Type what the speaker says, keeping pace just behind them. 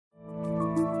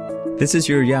This is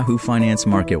your Yahoo Finance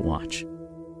Market Watch.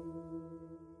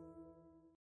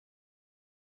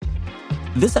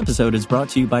 This episode is brought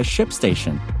to you by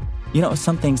ShipStation. You know,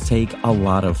 some things take a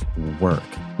lot of work,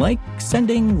 like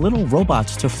sending little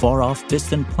robots to far-off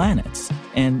distant planets.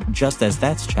 And just as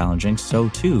that's challenging, so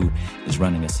too is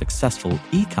running a successful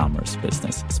e-commerce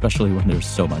business, especially when there's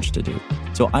so much to do.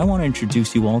 So I want to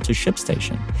introduce you all to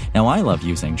ShipStation. Now, I love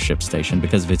using ShipStation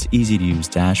because of its easy-to-use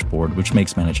dashboard, which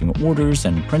makes managing orders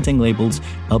and printing labels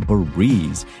a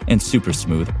breeze and super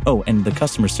smooth. Oh, and the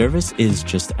customer service is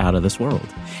just out of this world.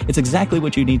 It's exactly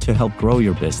what you need to help grow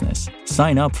your business.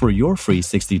 Sign up for your free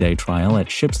 60-day trial at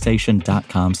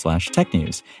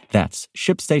shipstation.com/technews. That's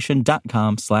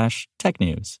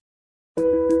shipstation.com/technews.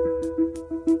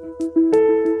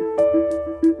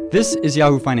 This is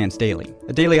Yahoo Finance Daily,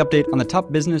 a daily update on the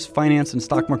top business, finance, and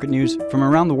stock market news from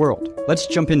around the world. Let's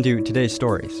jump into today's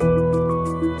stories.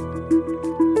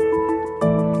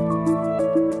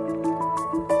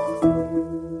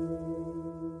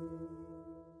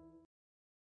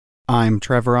 I'm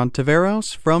Trevor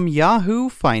Ontiveros from Yahoo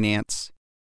Finance.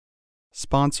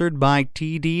 Sponsored by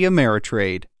TD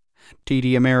Ameritrade.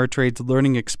 TD Ameritrade's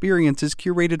learning experience is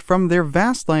curated from their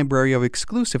vast library of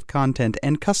exclusive content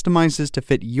and customizes to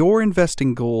fit your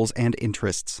investing goals and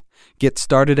interests. Get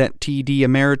started at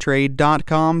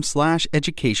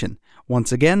tdameritrade.com/education.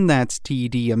 Once again, that's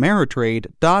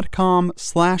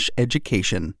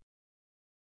tdameritrade.com/education.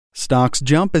 Stocks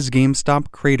jump as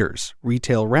GameStop craters.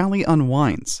 Retail rally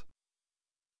unwinds.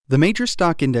 The major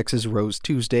stock indexes rose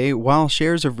Tuesday, while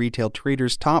shares of retail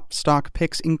traders' top stock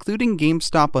picks, including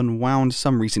GameStop, unwound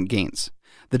some recent gains.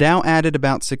 The Dow added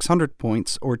about 600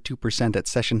 points, or 2% at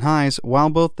session highs, while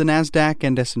both the Nasdaq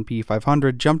and S&P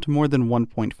 500 jumped more than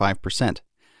 1.5%.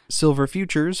 Silver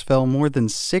futures fell more than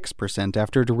 6%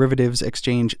 after derivatives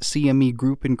exchange CME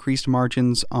Group increased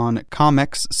margins on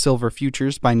COMEX silver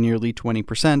futures by nearly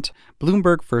 20%,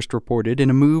 Bloomberg first reported, in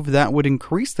a move that would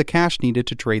increase the cash needed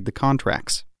to trade the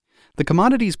contracts. The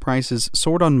commodities prices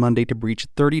soared on Monday to breach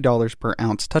 $30 per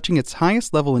ounce, touching its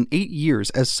highest level in 8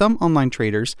 years as some online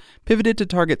traders pivoted to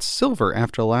target silver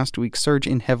after last week's surge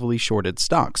in heavily shorted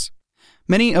stocks.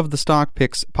 Many of the stock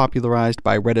picks popularized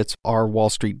by Reddit's Our Wall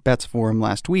Street Bets forum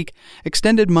last week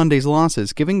extended Monday's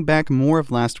losses, giving back more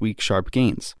of last week's sharp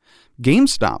gains.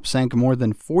 GameStop sank more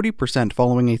than 40%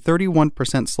 following a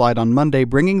 31% slide on Monday,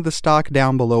 bringing the stock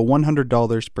down below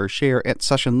 $100 per share at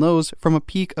session lows from a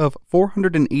peak of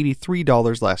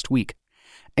 $483 last week.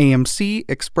 AMC,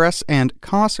 Express, and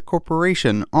Koss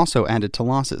Corporation also added to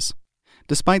losses.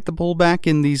 Despite the pullback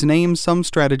in these names, some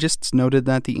strategists noted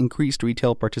that the increased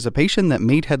retail participation that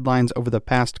made headlines over the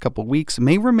past couple weeks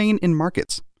may remain in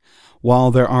markets.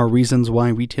 While there are reasons why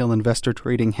retail investor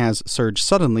trading has surged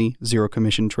suddenly,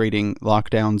 zero-commission trading,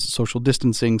 lockdowns, social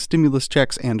distancing, stimulus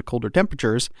checks, and colder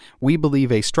temperatures, we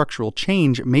believe a structural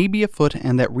change may be afoot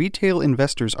and that retail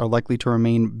investors are likely to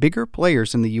remain bigger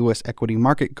players in the U.S. equity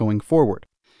market going forward.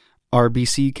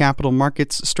 RBC Capital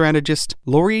Markets strategist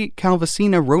Lori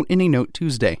Calvasina wrote in a note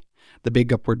Tuesday, "The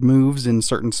big upward moves in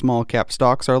certain small-cap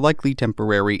stocks are likely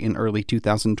temporary in early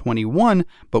 2021,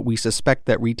 but we suspect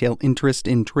that retail interest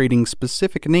in trading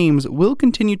specific names will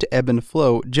continue to ebb and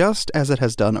flow just as it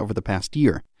has done over the past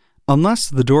year. Unless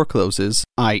the door closes,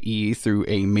 i.e. through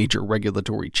a major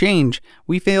regulatory change,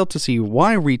 we fail to see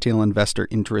why retail investor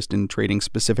interest in trading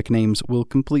specific names will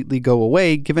completely go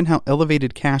away given how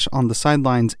elevated cash on the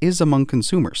sidelines is among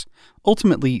consumers.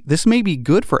 Ultimately, this may be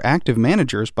good for active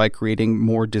managers by creating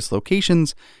more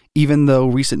dislocations, even though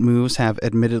recent moves have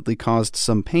admittedly caused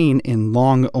some pain in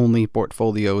long-only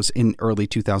portfolios in early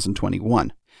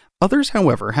 2021. Others,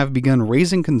 however, have begun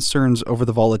raising concerns over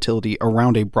the volatility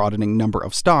around a broadening number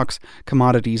of stocks,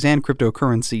 commodities, and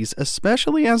cryptocurrencies,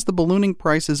 especially as the ballooning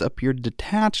prices appeared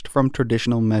detached from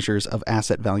traditional measures of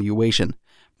asset valuation.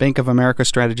 Bank of America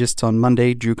strategists on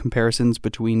Monday drew comparisons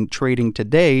between trading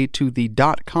today to the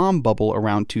dot-com bubble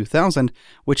around 2000,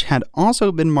 which had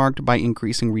also been marked by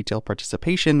increasing retail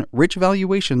participation, rich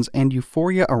valuations, and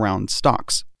euphoria around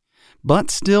stocks.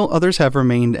 But still, others have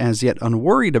remained as yet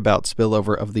unworried about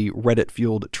spillover of the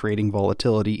Reddit-fueled trading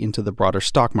volatility into the broader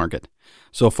stock market.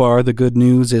 So far, the good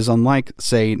news is unlike,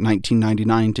 say,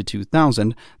 1999 to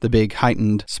 2000, the big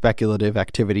heightened speculative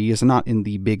activity is not in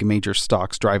the big major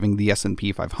stocks driving the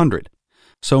S&P 500.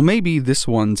 So maybe this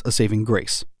one's a saving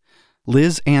grace.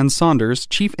 Liz Ann Saunders,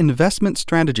 chief investment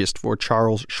strategist for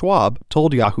Charles Schwab,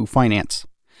 told Yahoo Finance,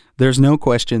 "There's no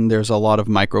question there's a lot of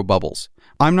micro bubbles.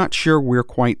 I'm not sure we're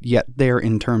quite yet there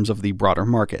in terms of the broader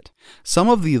market. Some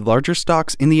of the larger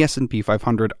stocks in the S&P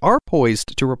 500 are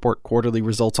poised to report quarterly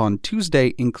results on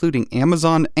Tuesday, including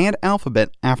Amazon and Alphabet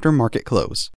after market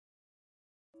close."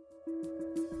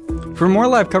 For more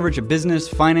live coverage of business,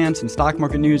 finance, and stock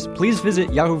market news, please visit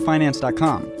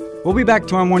yahoofinance.com. We'll be back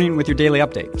tomorrow morning with your daily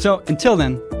update. So until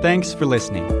then, thanks for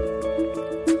listening.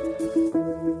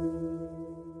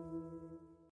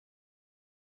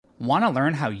 Want to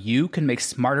learn how you can make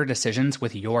smarter decisions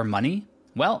with your money?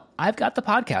 Well, I've got the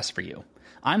podcast for you.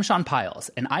 I'm Sean Piles,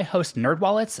 and I host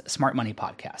NerdWallet's Smart Money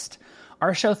Podcast.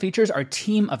 Our show features our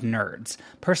team of nerds,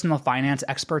 personal finance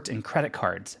experts in credit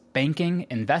cards, banking,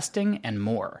 investing, and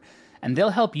more. And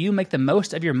they'll help you make the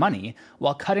most of your money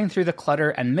while cutting through the clutter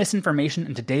and misinformation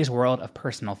in today's world of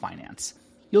personal finance.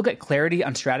 You'll get clarity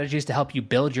on strategies to help you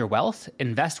build your wealth,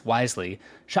 invest wisely,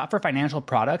 shop for financial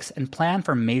products, and plan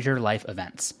for major life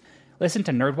events. Listen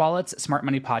to NerdWallet's Smart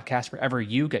Money Podcast wherever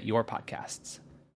you get your podcasts.